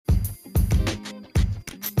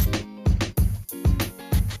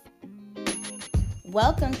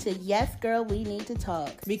Welcome to Yes Girl, We Need to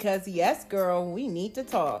Talk. Because yes, girl, we need to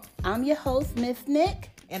talk. I'm your host, Miss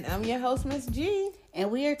Nick. And I'm your host, Miss G. And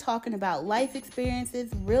we are talking about life experiences,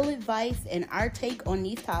 real advice, and our take on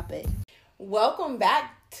these topics. Welcome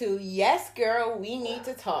back to Yes, Girl, We Need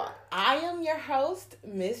to Talk. I am your host,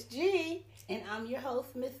 Miss G. And I'm your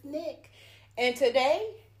host, Miss Nick. And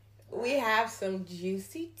today, we have some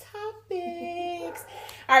juicy topics.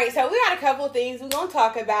 All right, so we got a couple things we're going to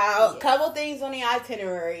talk about. Yes. Couple things on the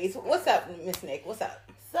itineraries. What's up, Miss Nick? What's up?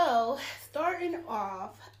 So, starting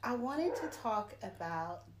off, I wanted to talk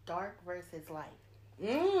about dark versus light.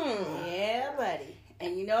 Yeah, buddy.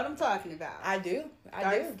 And you know what I'm talking about. I do.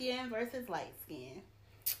 Dark skin versus light skin.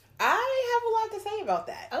 I have a lot to say about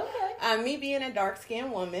that. Okay. Me being a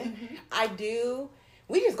dark-skinned woman, I do...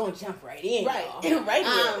 We just gonna jump right in, right y'all. right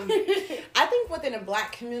in. I think within the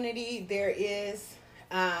Black community there is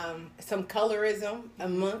some colorism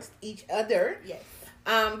amongst each other. Yes.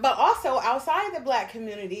 But also outside of the Black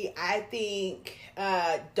community, I think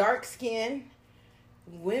dark-skinned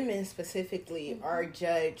women specifically are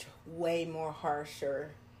judged way more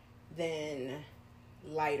harsher than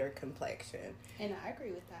lighter complexion. And I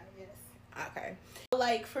agree with that, yes. Okay.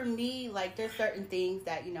 Like, for me, like, there's certain things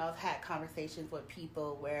that, you know, I've had conversations with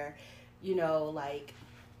people where, you know, like,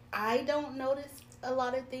 I don't notice a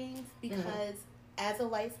lot of things because as a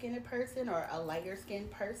light-skinned person or a lighter-skinned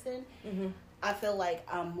person, I feel like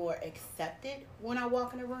I'm more accepted when I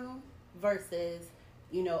walk in a room versus,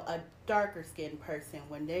 you know, a darker-skinned person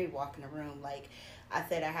when they walk in a room. Like I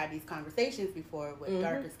said, I had these conversations before with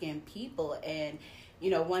darker-skinned people, and you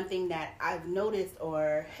know, one thing that I've noticed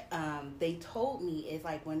or they told me is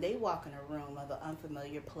like when they walk in a room of an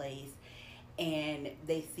unfamiliar place and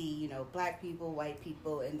they see, you know, Black people, white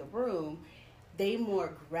people in the room, they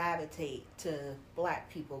more gravitate to Black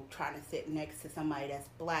people trying to sit next to somebody that's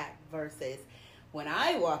Black versus when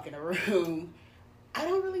I walk in a room, I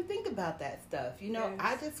don't really think about that stuff. You know, Yes.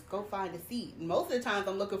 I just go find a seat. Most of the times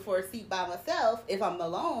I'm looking for a seat by myself if I'm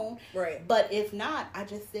alone. Right. But if not, I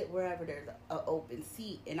just sit wherever there's an open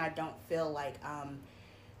seat, and I don't feel like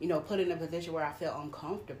you know, put in a position where I feel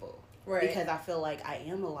uncomfortable. Right. Because I feel like I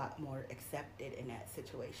am a lot more accepted in that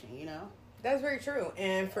situation, you know? That's very true.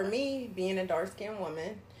 And for me, being a dark-skinned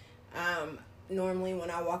woman, normally when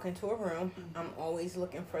I walk into a room, I'm always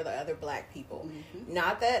looking for the other Black people.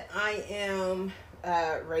 Not that I am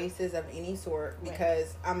racist of any sort,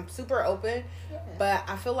 because I'm super open, but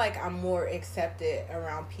I feel like I'm more accepted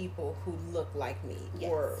around people who look like me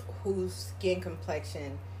or whose skin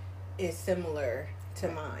complexion is similar to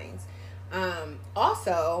mine.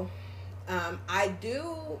 Also, I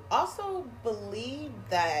do also believe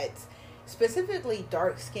that specifically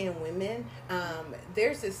dark-skinned women,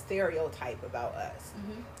 there's a stereotype about us.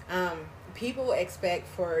 People expect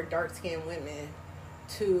for dark-skinned women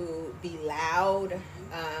to be loud,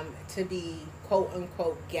 to be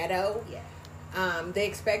quote-unquote ghetto. They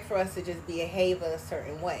expect for us to just behave a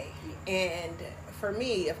certain way. And for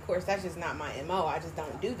me, of course, that's just not my MO. I just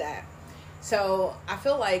don't do that. So I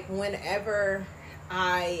feel like whenever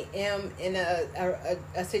I am in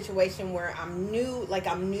a situation where I'm new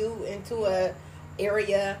into a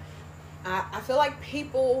area, I feel like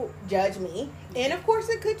people judge me. And of course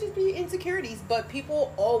it could just be insecurities, but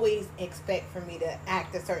people always expect for me to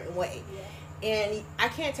act a certain way. And I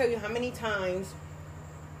can't tell you how many times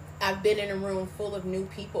I've been in a room full of new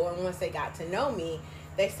people, and once they got to know me,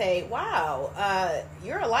 they say, wow,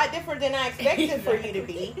 you're a lot different than I expected for you to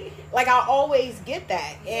be. Like, I always get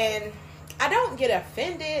that. And I don't get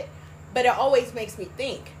offended, but it always makes me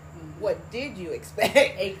think, what did you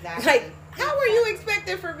expect? Exactly. Like, how were you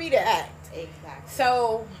expecting for me to act? Exactly.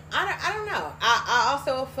 So, I don't know. I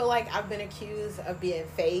also feel like I've been accused of being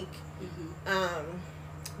fake,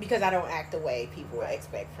 because I don't act the way people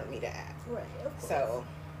expect for me to act. Right, of course. So,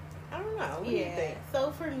 I don't know. What do you think?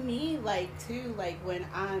 So for me, like, too, like, when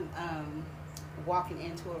I'm walking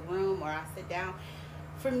into a room or I sit down,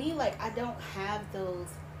 for me, like, I don't have those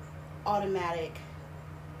automatic,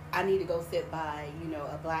 I need to go sit by, you know,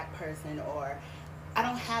 a Black person, or I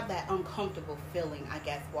don't have that uncomfortable feeling, I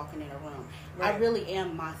guess, walking in a room. Right. I really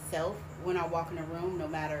am myself when I walk in a room, no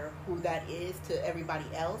matter who that is to everybody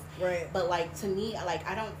else. Right. But, like, to me, like,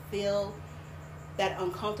 I don't feel that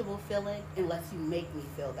uncomfortable feeling unless you make me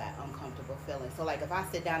feel that uncomfortable feeling. So, like, if I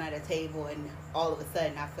sit down at a table and all of a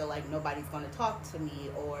sudden I feel like nobody's going to talk to me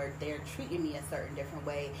or they're treating me a certain different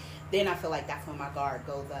way, then I feel like that's when my guard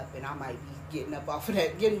goes up and I might be getting up off of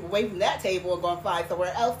that, getting away from that table and going to find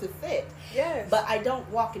somewhere else to sit. Yes. But I don't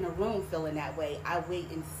walk in a room feeling that way. I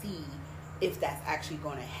wait and see if that's actually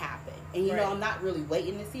going to happen. And you right. know, I'm not really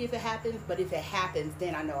waiting to see if it happens, but if it happens,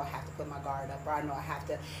 then I know I have to put my guard up, or I know I have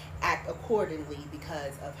to act accordingly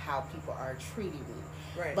because of how people are treating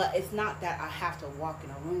me. Right. But it's not that I have to walk in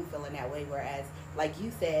a room feeling that way, whereas, like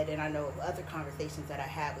you said, and I know other conversations that I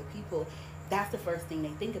had with people, that's the first thing they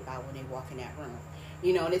think about when they walk in that room.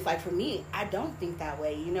 You know, and it's like, for me, I don't think that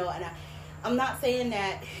way, you know, and I'm not saying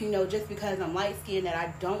that, you know, just because I'm light-skinned that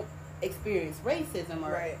I don't experience racism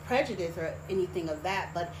or right. prejudice or anything of that,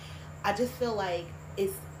 but I just feel like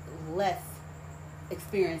it's less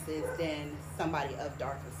experiences than somebody of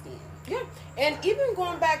darker skin. Yeah, and even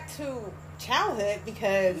going back to childhood,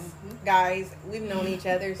 because guys, we've known each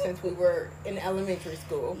other since we were in elementary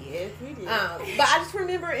school. Yes, we did. But I just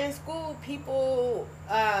remember in school people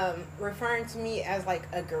referring to me as like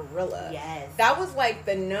a gorilla. Yes, that was like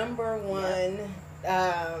the number one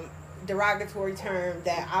derogatory term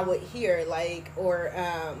that I would hear, like, or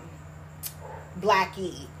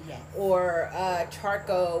Blackie, yes, or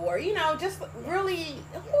Charco, or, you know, just really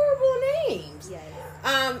horrible names. Yes.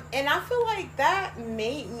 And I feel like that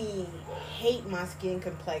made me hate my skin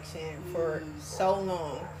complexion for so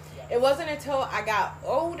long. Yes. It wasn't until I got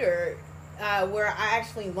older where I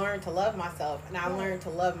actually learned to love myself, and I learned to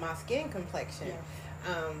love my skin complexion. Yes.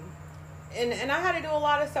 And I had to do a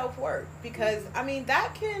lot of self-work, because I mean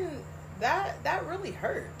that really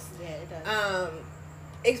hurts. Yeah, it does.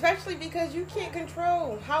 Especially because you can't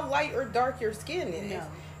control how light or dark your skin is. No.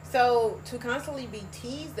 So to constantly be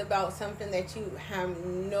teased about something that you have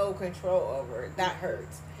no control over, that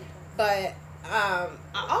hurts. But I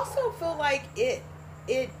also feel like it's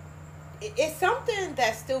something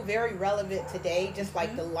that's still very relevant today, just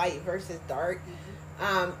like the light versus dark.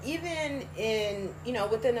 Even in, you know,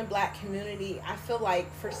 within the Black community, I feel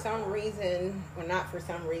like for some reason, or not for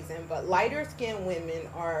some reason, but lighter skinned women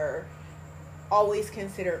are always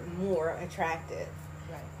considered more attractive.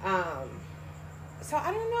 Right. So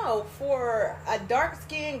I don't know, for a dark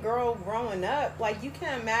skinned girl growing up, like, you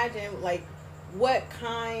can imagine like what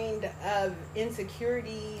kind of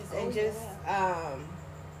insecurities and just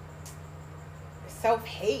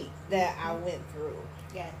self-hate that I went through.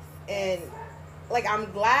 Yes. And like,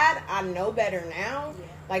 I'm glad I know better now. Yeah.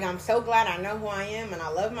 Like, I'm so glad I know who I am, and I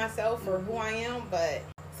love myself for who I am. But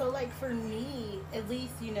so, like, for me, at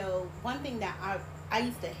least, you know, one thing that I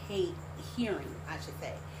used to hate hearing, I should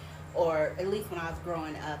say, or at least when I was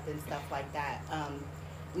growing up and stuff like that.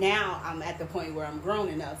 Now I'm at the point where I'm grown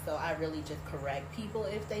enough, so I really just correct people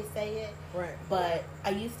if they say it. right. But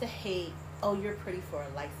I used to hate, oh, you're pretty for a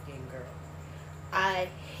light-skinned girl. I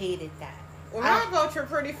hated that. Well, how about you're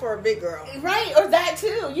pretty for a big girl? Right, or that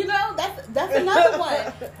too. You know, that's another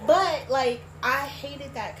one. But, like, I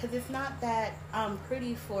hated that, because it's not that I'm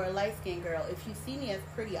pretty for a light-skinned girl. If you see me as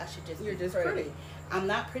pretty, I should just You're be just pretty. pretty. I'm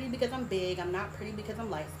not pretty because I'm big. I'm not pretty because I'm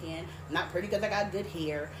light-skinned. I'm not pretty because I got good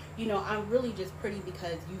hair. You know, I'm really just pretty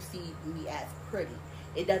because you see me as pretty.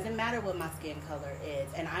 It doesn't matter what my skin color is.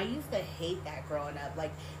 And I used to hate that growing up.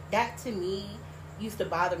 Like, that to me used to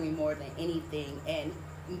bother me more than anything. And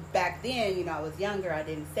back then, you know, I was younger, I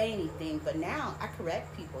didn't say anything, but now I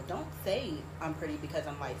correct people. Don't say I'm pretty because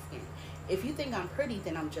I'm light-skinned. If you think I'm pretty,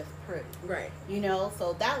 then I'm just pretty. Right. You know,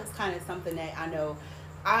 so that was kind of something that I know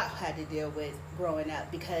I had to deal with growing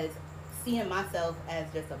up, because seeing myself as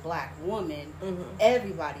just a Black woman,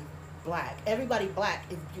 everybody's Black. Everybody Black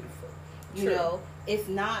is beautiful. You know, it's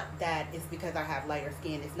not that it's because I have lighter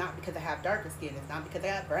skin. It's not because I have darker skin. It's not because I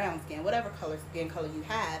have brown skin. Whatever skin color you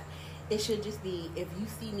have, it should just be, if you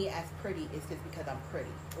see me as pretty, it's just because I'm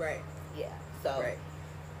pretty. Right. Yeah. So Right.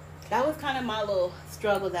 that was kind of my little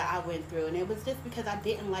struggle that I went through. And it was just because I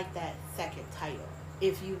didn't like that second title.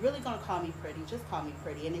 If you're really going to call me pretty, just call me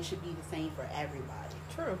pretty. And it should be the same for everybody.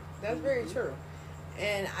 True. That's very true.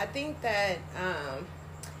 And I think that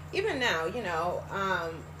even now, you know,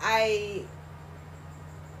 I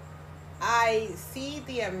see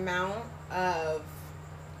the amount of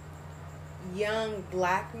young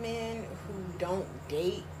Black men who don't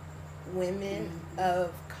date women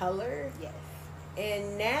of color. Yes.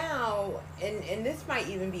 And now, and this might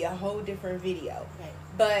even be a whole different video, Right.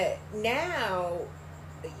 but now,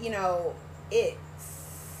 you know, it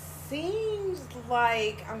seems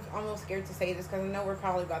like, I'm almost scared to say this because I know we're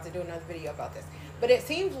probably about to do another video about this, but it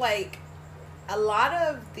seems like a lot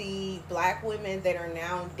of the Black women that are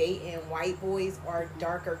now dating white boys are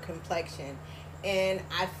darker complexion. And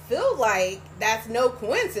I feel like that's no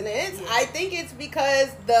coincidence. Yeah. I think it's because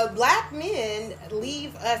the Black men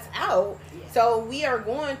leave us out. Yeah. So we are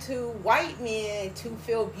going to white men to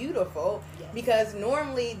feel beautiful. Yes. Because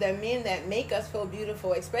normally the men that make us feel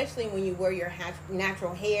beautiful, especially when you wear your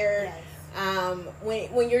natural hair, Yes.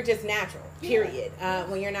 when you're just natural, period.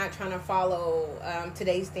 When you're not trying to follow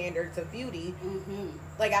today's standards of beauty.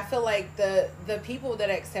 Like, I feel like the people that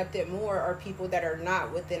accept it more are people that are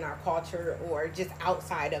not within our culture or just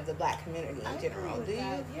outside of the black community in general. Do you?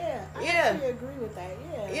 Yeah, I actually agree with that.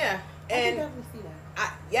 Yeah, and I can definitely see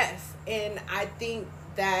that. Yes, and I think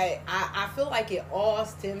that I feel like it all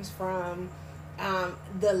stems from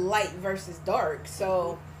the light versus dark.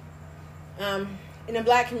 So, in the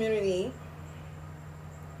black community,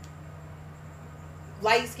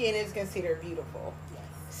 light skin is considered beautiful. Yes.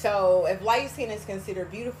 So if light skin is considered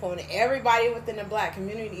beautiful and everybody within the black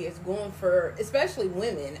community is going for, especially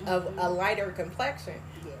women, of a lighter complexion,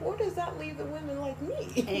 where does that leave the women like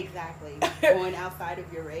me? Exactly. Going outside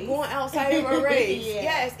of your race. Going outside of our race.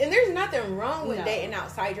 Yes. And there's nothing wrong with dating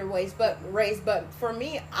outside your race, but for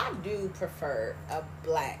me, I do prefer a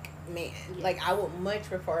black man. Yes. Like, I would much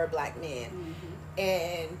prefer a black man.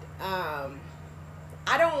 And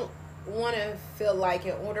I don't want to feel like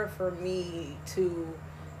in order for me to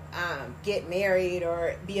get married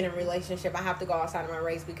or be in a relationship, I have to go outside of my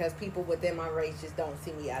race because people within my race just don't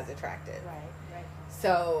see me as attractive. Right.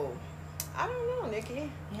 So, I don't know, Nikki.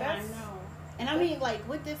 Yeah, I know. And I mean, like,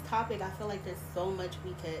 with this topic, I feel like there's so much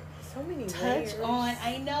we could touch layers on.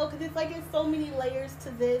 I know, because it's like there's so many layers to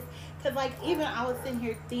this. Because, like, even I was sitting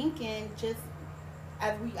here thinking, just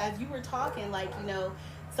as you were talking, like, you know,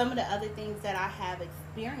 some of the other things that I have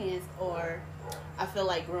experienced, or I feel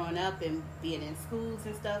like growing up and being in schools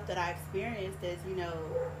and stuff that I experienced is, you know,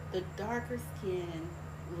 the darker skinned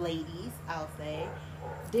ladies, I'll say,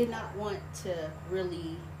 did not want to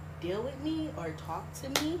really deal with me or talk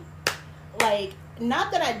to me. Like,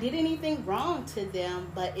 not that I did anything wrong to them,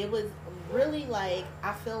 but it was really like,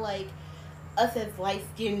 I feel like us as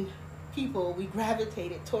light-skinned people, we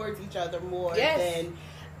gravitated towards each other more than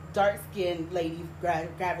dark-skinned ladies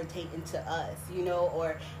gravitate into us, you know,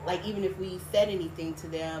 or like even if we said anything to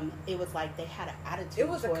them, it was like they had an attitude. It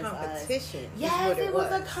was a competition. Yes, it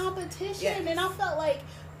was a competition, and I felt like,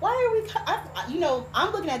 why are we? You know,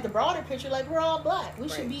 I'm looking at the broader picture. Like, we're all black. We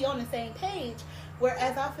should be on the same page.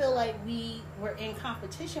 Whereas I feel like we were in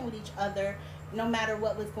competition with each other, no matter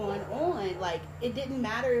what was going on. Like, it didn't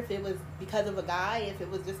matter if it was because of a guy, if it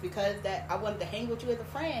was just because that I wanted to hang with you as a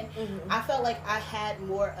friend. I felt like I had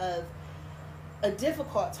more of a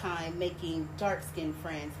difficult time making dark-skinned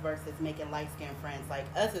friends versus making light-skinned friends. Like,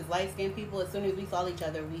 us as light-skinned people, as soon as we saw each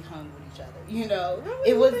other, we hung with each other. You know, really?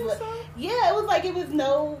 It was so? Yeah, it was like it was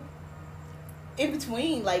no in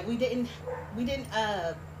between. Like, we didn't.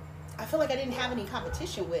 I feel like I didn't have any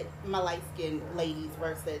competition with my light-skinned ladies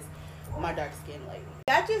versus my dark-skinned ladies.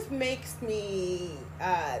 That just makes me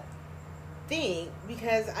think,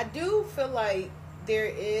 because I do feel like there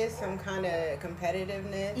is some kind of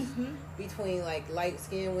competitiveness between like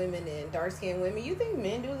light-skinned women and dark-skinned women. You think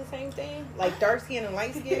men do the same thing? Like dark-skinned and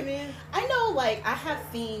light-skinned men? I know, like, I have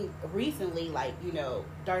seen recently, like, you know,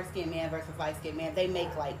 dark-skinned man versus light-skinned man, they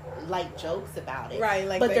make like light jokes about it. Right,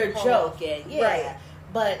 like, but they're joking. Yeah. Right.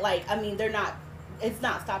 But like, I mean, they're not, it's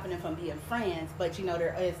not stopping them from being friends, but you know,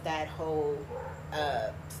 there is that whole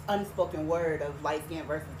unspoken word of light skin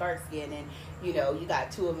versus dark skin, and you know, you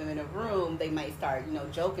got two of them in a room, they might start, you know,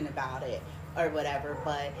 joking about it or whatever,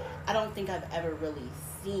 but I don't think I've ever really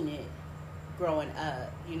seen it growing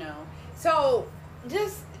up, you know. So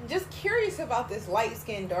just curious about this light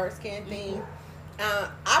skin dark skin thing.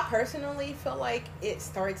 I personally feel like it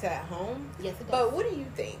starts at home. Yes, it does. But what do you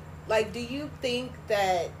think? Like, do you think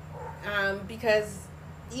that because,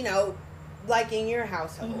 you know, like in your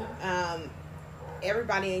household,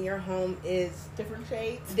 everybody in your home is different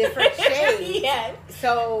shades. Yes.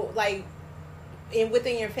 So, like,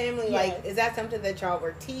 within your family, yes. like, is that something that y'all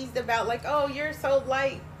were teased about? Like, oh, you're so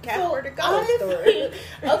light, Casper the Ghost.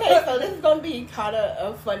 Okay, so this is gonna be kind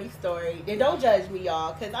of a funny story. And don't judge me,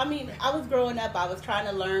 y'all, because I mean, I was growing up, I was trying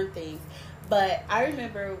to learn things. But I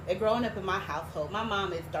remember growing up in my household, my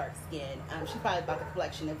mom is dark skinned. She's probably about the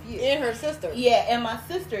complexion of you. And her sister. Yeah, and my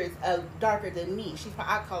sister's darker than me.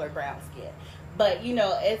 I call her brown skin. But, you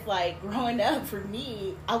know, it's like growing up for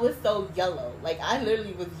me, I was so yellow. Like, I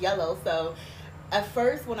literally was yellow. So at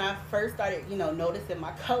first, when I first started, you know, noticing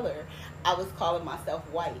my color, I was calling myself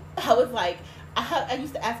white. I was like, I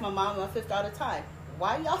used to ask my mom and my sister all the time,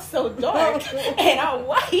 why y'all so dark and I'm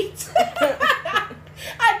white?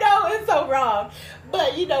 I know, it's so wrong.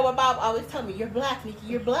 But, you know, my mom always tell me, you're black, Nikki,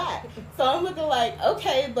 you're black. So I'm looking like,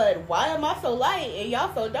 okay, but why am I so light and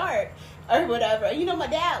y'all so dark? Or whatever. And, you know, my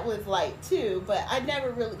dad was light, too. But I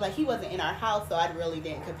never really, like, he wasn't in our house, so I really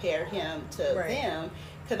didn't compare him to them.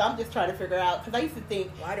 because I'm just trying to figure out, because I used to think,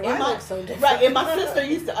 why do I look so different? Right, and my sister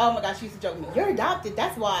used to, oh my gosh, she used to joke me, you're adopted,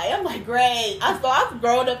 that's why. I'm like, great. I was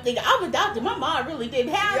growing up thinking, I'm adopted. My mom really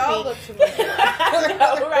didn't have me. Y'all look too much. I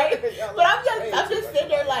know, right? But I'm just sitting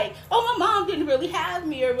there like, oh, my mom didn't really have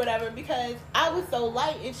me or whatever, because I was so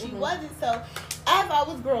light and she wasn't. So as I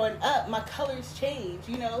was growing up, my colors changed,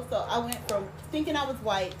 you know? So I went from thinking I was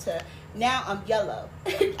white to now I'm yellow.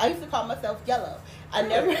 I used to call myself yellow. I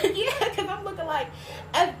never, because I'm looking like,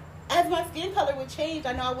 as my skin color would change,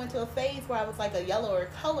 I know I went to a phase where I was like a yellower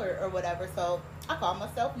color or whatever, so I call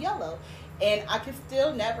myself yellow. And I can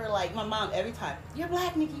still never, like, my mom every time, you're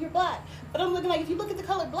black, Nikki, you're black. But I'm looking like, if you look at the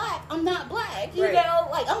color black, I'm not black, you know?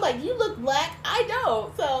 Like, I'm like, you look black, I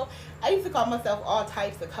don't. So I used to call myself all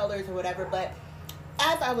types of colors or whatever, but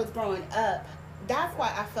as I was growing up, that's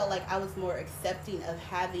why I felt like I was more accepting of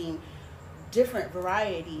having different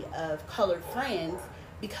variety of colored friends,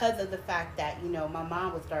 because of the fact that, you know, my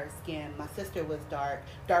mom was dark skinned, my sister was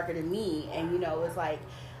darker than me, and, you know, it was like,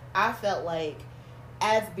 I felt like,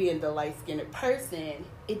 as being the light-skinned person,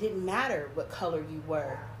 it didn't matter what color you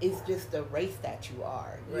were. It's just the race that you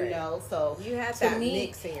are, you know? So you had that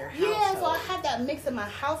mix in your household. Yeah, so I had that mix in my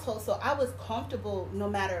household, so I was comfortable no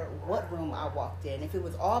matter what room I walked in. If it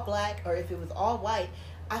was all black or if it was all white,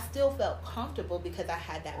 I still felt comfortable because I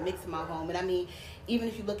had that mix in my home. And I mean, even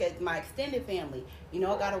if you look at my extended family, you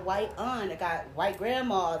know, I got a white aunt, I got white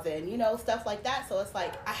grandmas, and, you know, stuff like that. So it's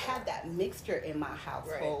like I had that mixture in my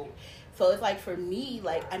household. Right. So it's like, for me,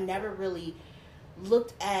 like, I never really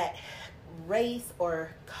looked at race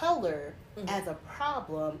or color as a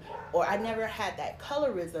problem, or I never had that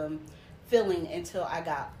colorism feeling until I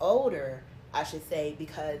got older, I should say,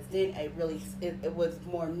 because then it was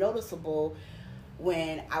more noticeable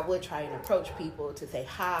when I would try and approach people to say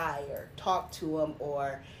hi or talk to them,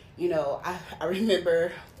 or, you know, I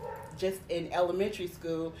remember just in elementary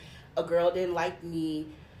school, a girl didn't like me,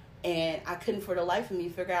 and I couldn't for the life of me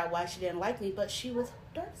figure out why she didn't like me, but she was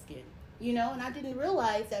dark-skinned, you know, and I didn't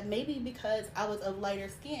realize that maybe because I was of lighter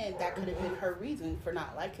skin, that could have been her reason for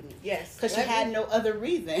not liking me. Yes. Because she had no other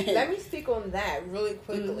reason. Let me speak on that really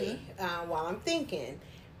quickly while I'm thinking.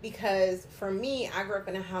 Because for me, I grew up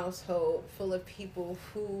in a household full of people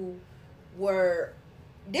who were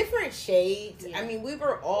different shades. Yeah. I mean, we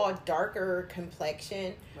were all darker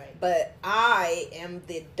complexion, but I am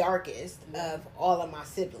the darkest of all of my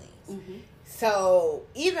siblings. So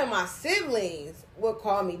even my siblings would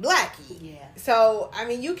call me Blackie. Yeah. So, I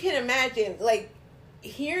mean, you can imagine, like,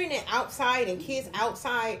 hearing it outside and kids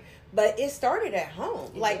outside, but it started at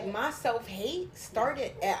home. Like, my self-hate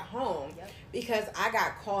started at home because I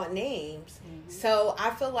got called names. So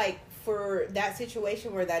I feel like for that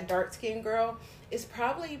situation where that dark-skinned girl, it's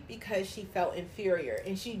probably because she felt inferior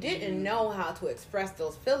and she didn't know how to express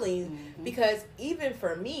those feelings, because even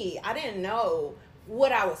for me, I didn't know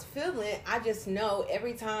what I was feeling. I just know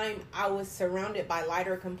every time I was surrounded by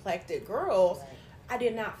lighter complected girls, I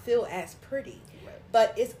did not feel as pretty.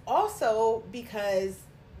 But it's also because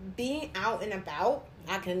being out and about,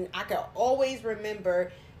 I can always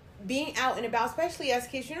remember being out and about, especially as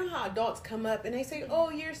kids. You know how adults come up and they say,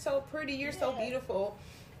 oh, you're so pretty, you're so beautiful.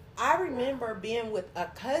 I remember being with a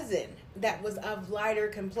cousin that was of lighter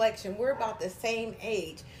complexion. We're about the same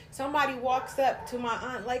age. Somebody walks up to my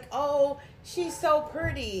aunt like, oh, she's so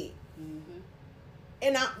pretty.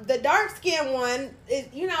 And the dark-skinned one is,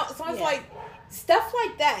 you know, so it's like, stuff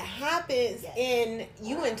like that happens and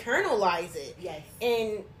you internalize it.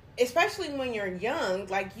 And especially when you're young,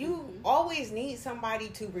 like, you always need somebody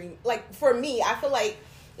to like, for me, I feel like,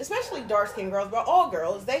 especially dark-skinned girls, but all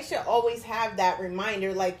girls, they should always have that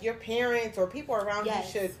reminder, like, your parents or people around you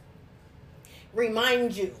should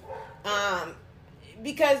remind you.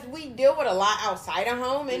 Because we deal with a lot outside of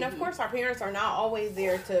home, and of course our parents are not always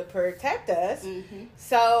there to protect us.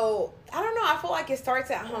 So I don't know, I feel like it starts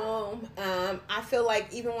at home. I feel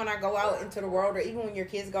like even when I go out into the world, or even when your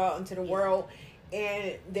kids go out into the world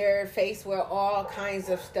and they're faced with all kinds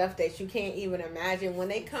of stuff that you can't even imagine, when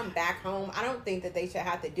they come back home, I don't think that they should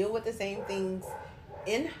have to deal with the same things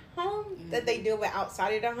in home that they deal with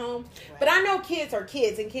outside of the home. But I know kids are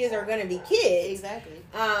kids, and kids are going to be kids.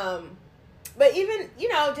 But even, you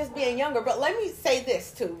know, just being younger. But let me say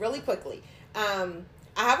this too, really quickly. I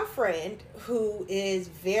have a friend who is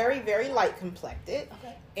very, very light complected,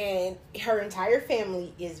 and her entire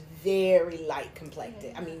family is very light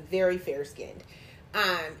complected. I mean, very fair skinned.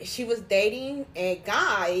 She was dating a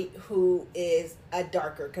guy who is a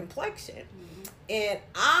darker complexion. And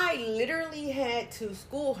I literally had to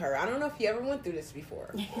school her. I don't know if you ever went through this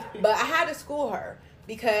before, but I had to school her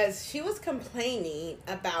because she was complaining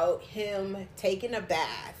about him taking a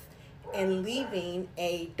bath and leaving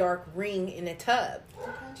a dark ring in a tub.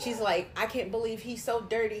 Okay. She's like, I can't believe he's so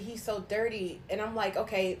dirty. He's so dirty. And I'm like,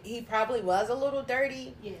 okay, he probably was a little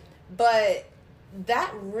dirty. Yeah. But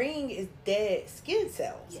that ring is dead skin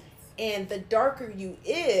cells. Yes. And the darker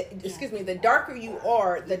the darker you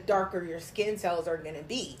are, the darker your skin cells are going to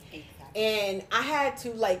be. Exactly. And I had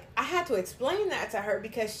to explain that to her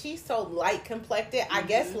because she's so light complected. I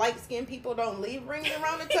guess light skinned people don't leave rings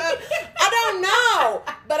around the tub. I don't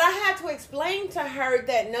know. But I had to explain to her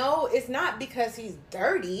that no, it's not because he's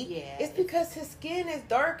dirty. Yeah. It's because his skin is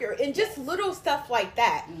darker and just little stuff like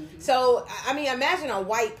that. Mm-hmm. So, I mean, imagine a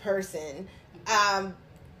white person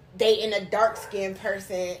dating a dark skinned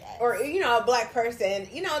person or, a black person.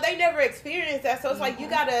 They never experienced that. So it's like you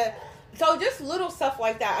gotta. So just little stuff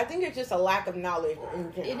like that. I think it's just a lack of knowledge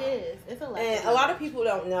in general. It is. It's a lack. And a lot of people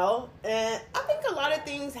don't know. And I think a lot of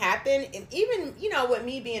things happen. And even, with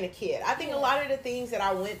me being a kid, I think a lot of the things that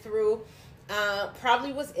I went through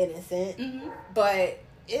probably was innocent. Mm-hmm. But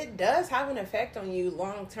it does have an effect on you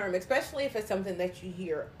long term, especially if it's something that you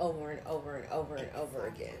hear over and over and over and over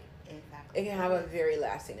again. Exactly. It can have a very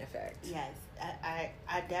lasting effect. Yes. I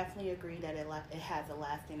definitely agree that it has a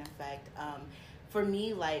lasting effect. For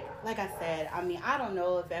me, like I said, I mean, I don't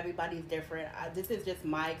know if everybody's different. This is just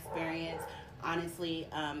my experience, honestly,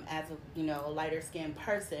 as a lighter skinned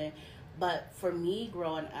person. But for me,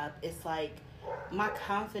 growing up, it's like my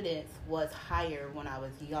confidence was higher when I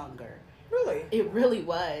was younger. Really? It really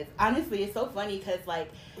was. Honestly, it's so funny because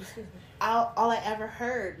all I ever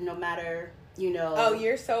heard, no matter. Oh,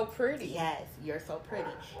 you're so pretty. Yes, you're so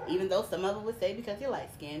pretty. Even though some of them would say because you're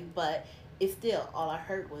light skinned, but it's still all I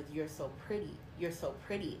heard was you're so pretty. You're so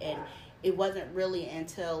pretty. And it wasn't really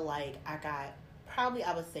until I got probably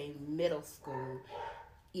I would say middle school,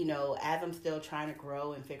 as I'm still trying to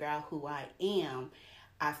grow and figure out who I am,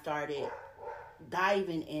 I started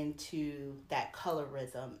diving into that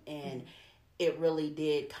colorism, and it really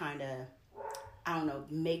did kind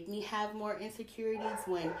of make me have more insecurities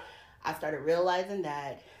when I started realizing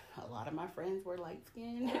that a lot of my friends were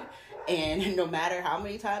light-skinned, and no matter how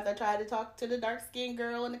many times I tried to talk to the dark-skinned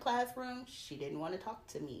girl in the classroom, she didn't want to talk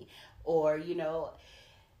to me. Or,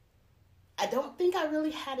 I don't think I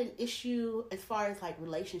really had an issue as far as,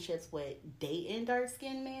 relationships with dating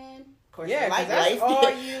dark-skinned men. Of course, yeah, they like that's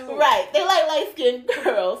all you... Right, they like light-skinned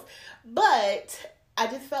girls, but I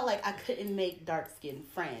just felt like I couldn't make dark-skinned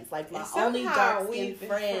friends. My only dark-skinned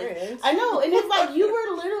friend. I know, and it's you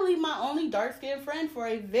were literally my only dark-skinned friend for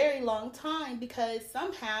a very long time because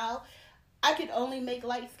somehow I could only make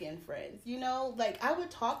light-skinned friends. I would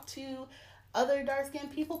talk to other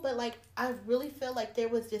dark-skinned people, but I really feel like there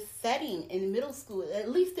was this setting in middle school, at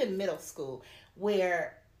least in middle school,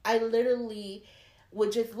 where I literally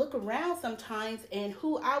would just look around sometimes and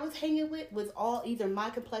who I was hanging with was all either my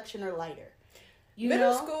complexion or lighter.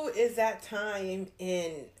 Middle school is that time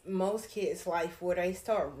in most kids' life where they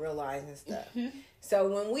start realizing stuff. Mm-hmm. So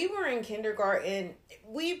when we were in kindergarten,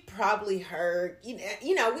 we probably heard,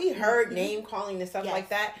 we heard name calling and stuff like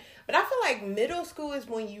that. But I feel like middle school is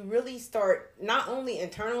when you really start not only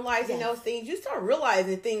internalizing those things, you start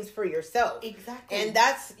realizing things for yourself. Exactly. And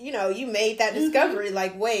that's, you made that discovery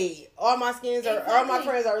wait, all my all my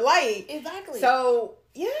friends are light. Exactly. So,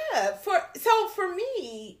 yeah. For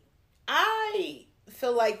me, I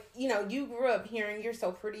feel like, you grew up hearing you're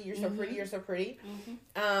so pretty, you're so pretty, you're so pretty.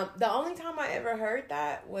 Mm-hmm. The only time I ever heard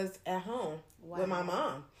that was at home with my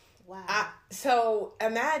mom. Wow. So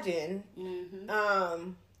imagine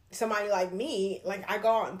somebody like me, I go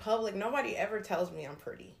out in public, nobody ever tells me I'm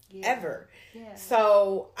pretty. Yeah. Ever. Yeah.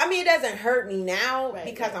 So, I mean, it doesn't hurt me now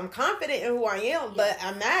because I'm confident in who I am, but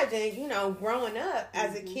imagine, growing up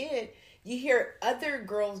as a kid, you hear other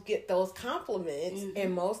girls get those compliments,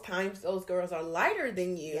 and most times those girls are lighter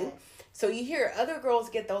than you. Yes. So you hear other girls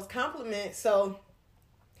get those compliments. So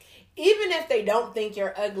even if they don't think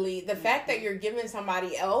you're ugly, the fact that you're giving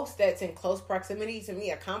somebody else that's in close proximity to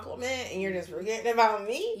me a compliment and you're just forgetting about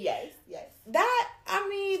me. Yes.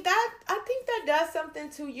 I think that does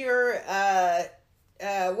something to your,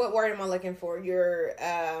 what word am I looking for? Your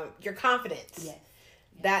confidence. Yes.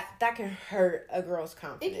 That can hurt a girl's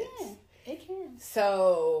confidence. It can.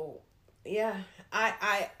 So, yeah,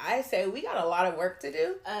 I say we got a lot of work to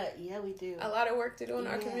do. Yeah, we do. A lot of work to do in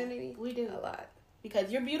our community. We do. A lot.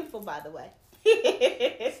 Because you're beautiful, by the way.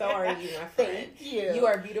 So are you, my friend. Thank you. You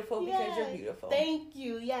are beautiful because you're beautiful. Thank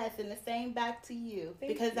you. Yes, and the same back to you.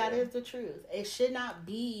 Because that is the truth. It should not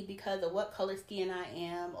be because of what color skin I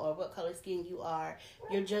am or what color skin you are.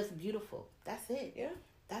 You're just beautiful. That's it. Yeah.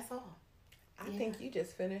 That's all. I think you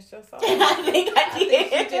just finished your song. I think I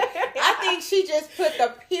did. I think she just put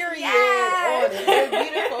the period on it. You're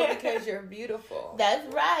beautiful because you're beautiful. That's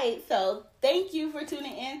right. So thank you for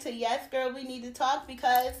tuning in to Yes Girl, We Need to Talk,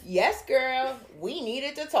 because yes, girl, we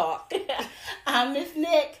needed to talk. I'm Miss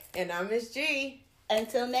Nick. And I'm Miss G.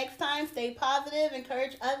 Until next time, stay positive,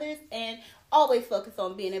 encourage others, and always focus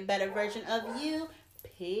on being a better version of you.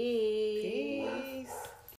 Peace. Peace.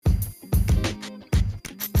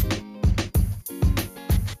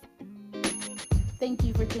 Thank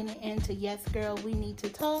you for tuning in to Yes Girl, We Need to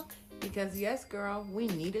Talk. Because yes, girl, we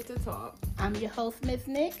needed to talk. I'm your host, Miss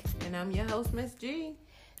Nick. And I'm your host, Miss G.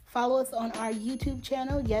 Follow us on our YouTube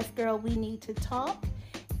channel, Yes Girl, We Need to Talk.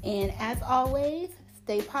 And as always,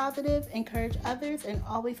 stay positive, encourage others, and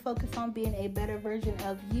always focus on being a better version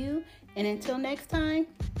of you. And until next time,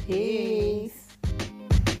 peace.